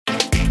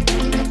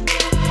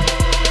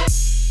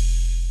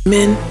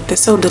Men, they're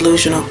so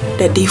delusional.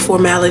 That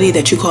deformality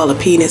that you call a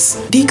penis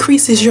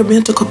decreases your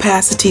mental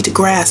capacity to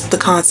grasp the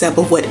concept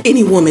of what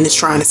any woman is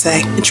trying to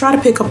say. And try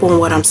to pick up on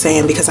what I'm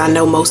saying, because I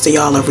know most of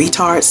y'all are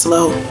retard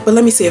slow. But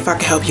let me see if I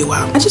can help you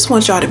out. I just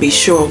want y'all to be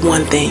sure of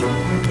one thing.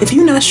 If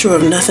you're not sure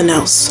of nothing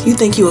else, you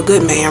think you a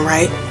good man,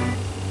 right?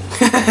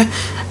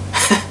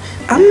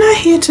 I'm not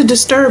here to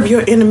disturb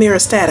your inner mirror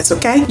status,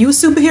 okay? You a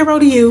superhero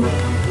to you.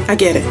 I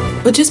get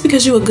it. But just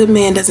because you're a good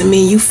man doesn't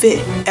mean you fit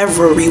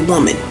every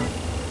woman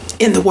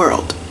in the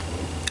world,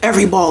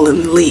 every ball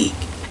in the league,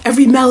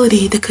 every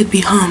melody that could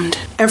be hummed,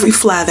 every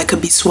fly that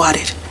could be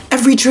swatted,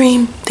 every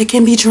dream that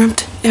can be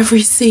dreamt,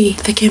 every sea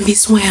that can be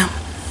swam.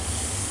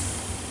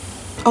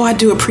 Oh, I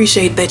do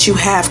appreciate that you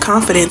have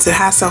confidence and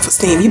high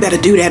self-esteem. You better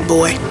do that,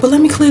 boy. But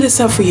let me clear this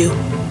up for you,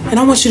 and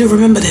I want you to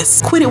remember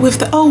this. Quit it with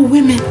the, oh,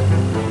 women,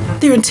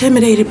 they're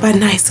intimidated by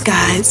nice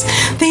guys.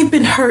 They've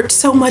been hurt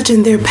so much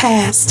in their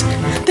past.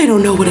 They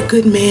don't know what a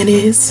good man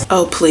is.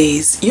 Oh,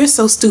 please. You're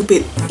so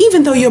stupid,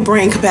 even though your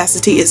brain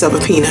capacity is of a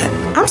peanut.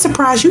 I'm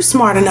surprised you're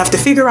smart enough to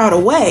figure out a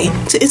way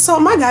to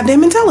insult my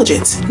goddamn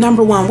intelligence.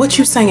 Number one, what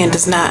you saying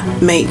does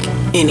not make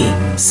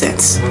any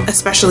sense,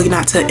 especially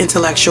not to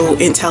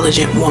intellectual,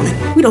 intelligent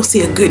woman. We don't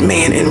see a good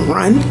man and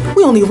run.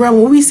 We only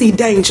run when we see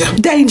danger.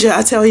 Danger,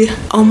 I tell you.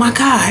 Oh my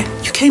God,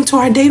 you came to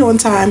our date on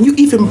time. You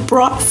even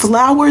brought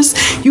flowers.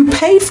 You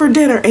paid for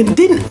dinner and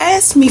didn't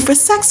ask me for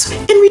sex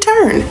in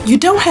return. You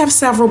don't have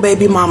several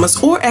baby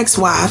mamas or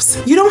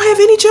ex-wives. You don't have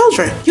any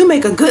children. You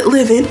make a good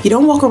living. You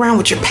don't walk around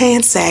with your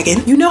pants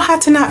sagging. You know how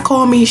to not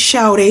call me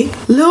shouty,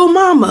 lil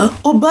mama,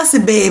 or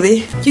busted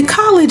baby. You're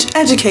college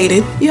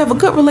educated. You have a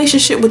good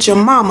relationship with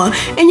your mama,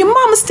 and your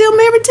mama's still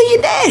married to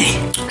your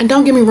daddy. And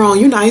don't get me wrong,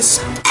 you're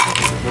nice.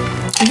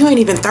 You ain't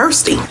even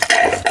thirsty.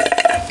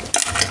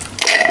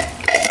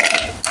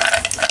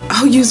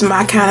 I'll use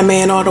my kind of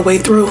man all the way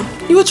through.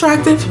 You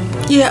attractive?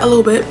 Yeah, a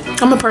little bit.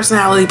 I'm a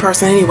personality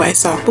person anyway,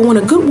 so. But when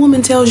a good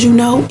woman tells you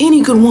no,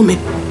 any good woman,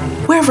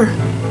 wherever,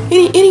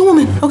 any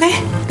woman, okay?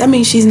 That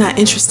means she's not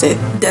interested.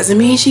 Doesn't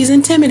mean she's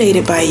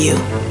intimidated by you.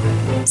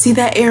 See,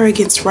 that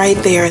arrogance right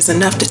there is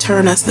enough to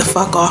turn us the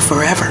fuck off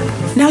forever.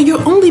 Now,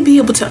 you'll only be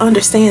able to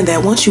understand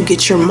that once you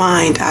get your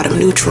mind out of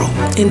neutral.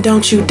 And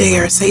don't you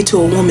dare say to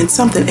a woman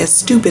something as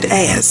stupid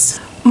as,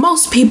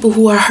 most people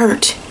who are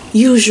hurt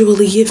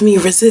usually give me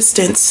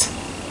resistance.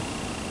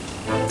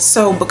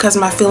 So because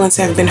my feelings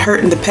have been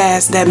hurt in the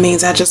past, that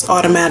means I just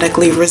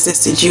automatically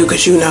resisted you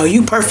because you know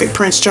you perfect,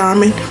 Prince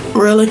Charming.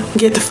 Really?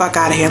 Get the fuck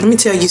out of here. Let me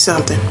tell you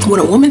something. When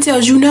a woman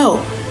tells you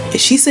no, if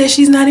she says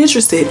she's not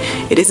interested,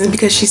 it isn't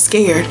because she's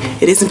scared.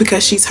 It isn't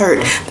because she's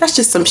hurt. That's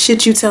just some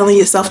shit you telling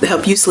yourself to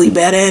help you sleep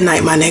better at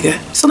night, my nigga.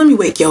 So let me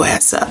wake your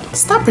ass up.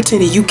 Stop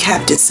pretending you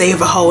Captain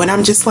Save a Hoe and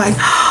I'm just like,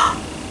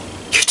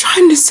 you're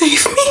trying to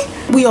save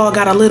me? We all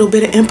got a little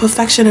bit of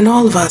imperfection in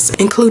all of us,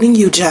 including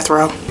you,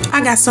 Jethro.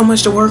 I got so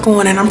much to work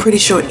on, and I'm pretty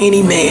sure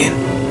any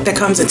man that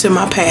comes into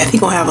my path, he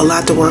gonna have a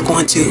lot to work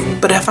on too.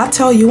 But if I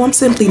tell you I'm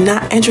simply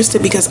not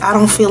interested because I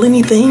don't feel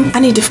anything, I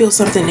need to feel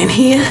something in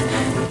here,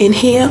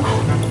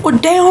 or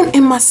down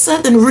in my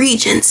southern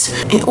regions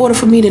in order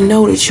for me to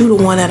know that you're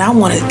the one that I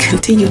want to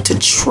continue to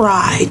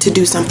try to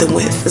do something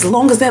with. As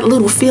long as that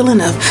little feeling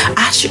of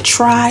I should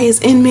try is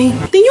in me,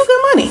 then you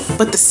get money.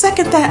 But the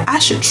second that I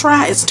should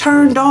try is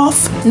turned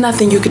off,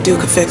 nothing you could do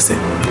could fix it.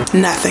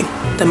 Nothing.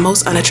 The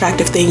most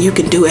unattractive thing you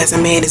can do as a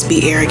man is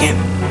be arrogant.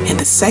 And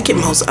the second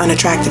most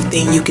unattractive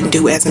thing you can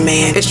do as a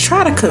man is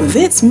try to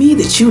convince me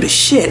that you the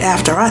shit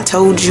after I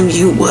told you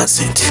you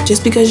wasn't.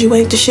 Just because you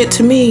ain't the shit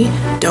to me,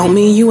 don't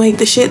mean you ain't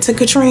the shit to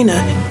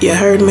Katrina. You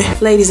heard me?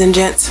 Ladies and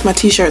gents, my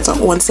t-shirts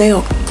are on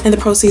sale and the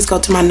proceeds go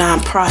to my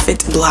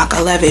nonprofit Block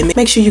 11.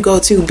 Make sure you go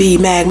to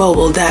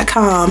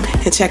bmagmobile.com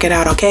and check it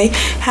out, okay?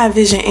 Have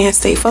vision and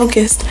stay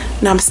focused.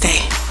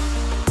 Namaste.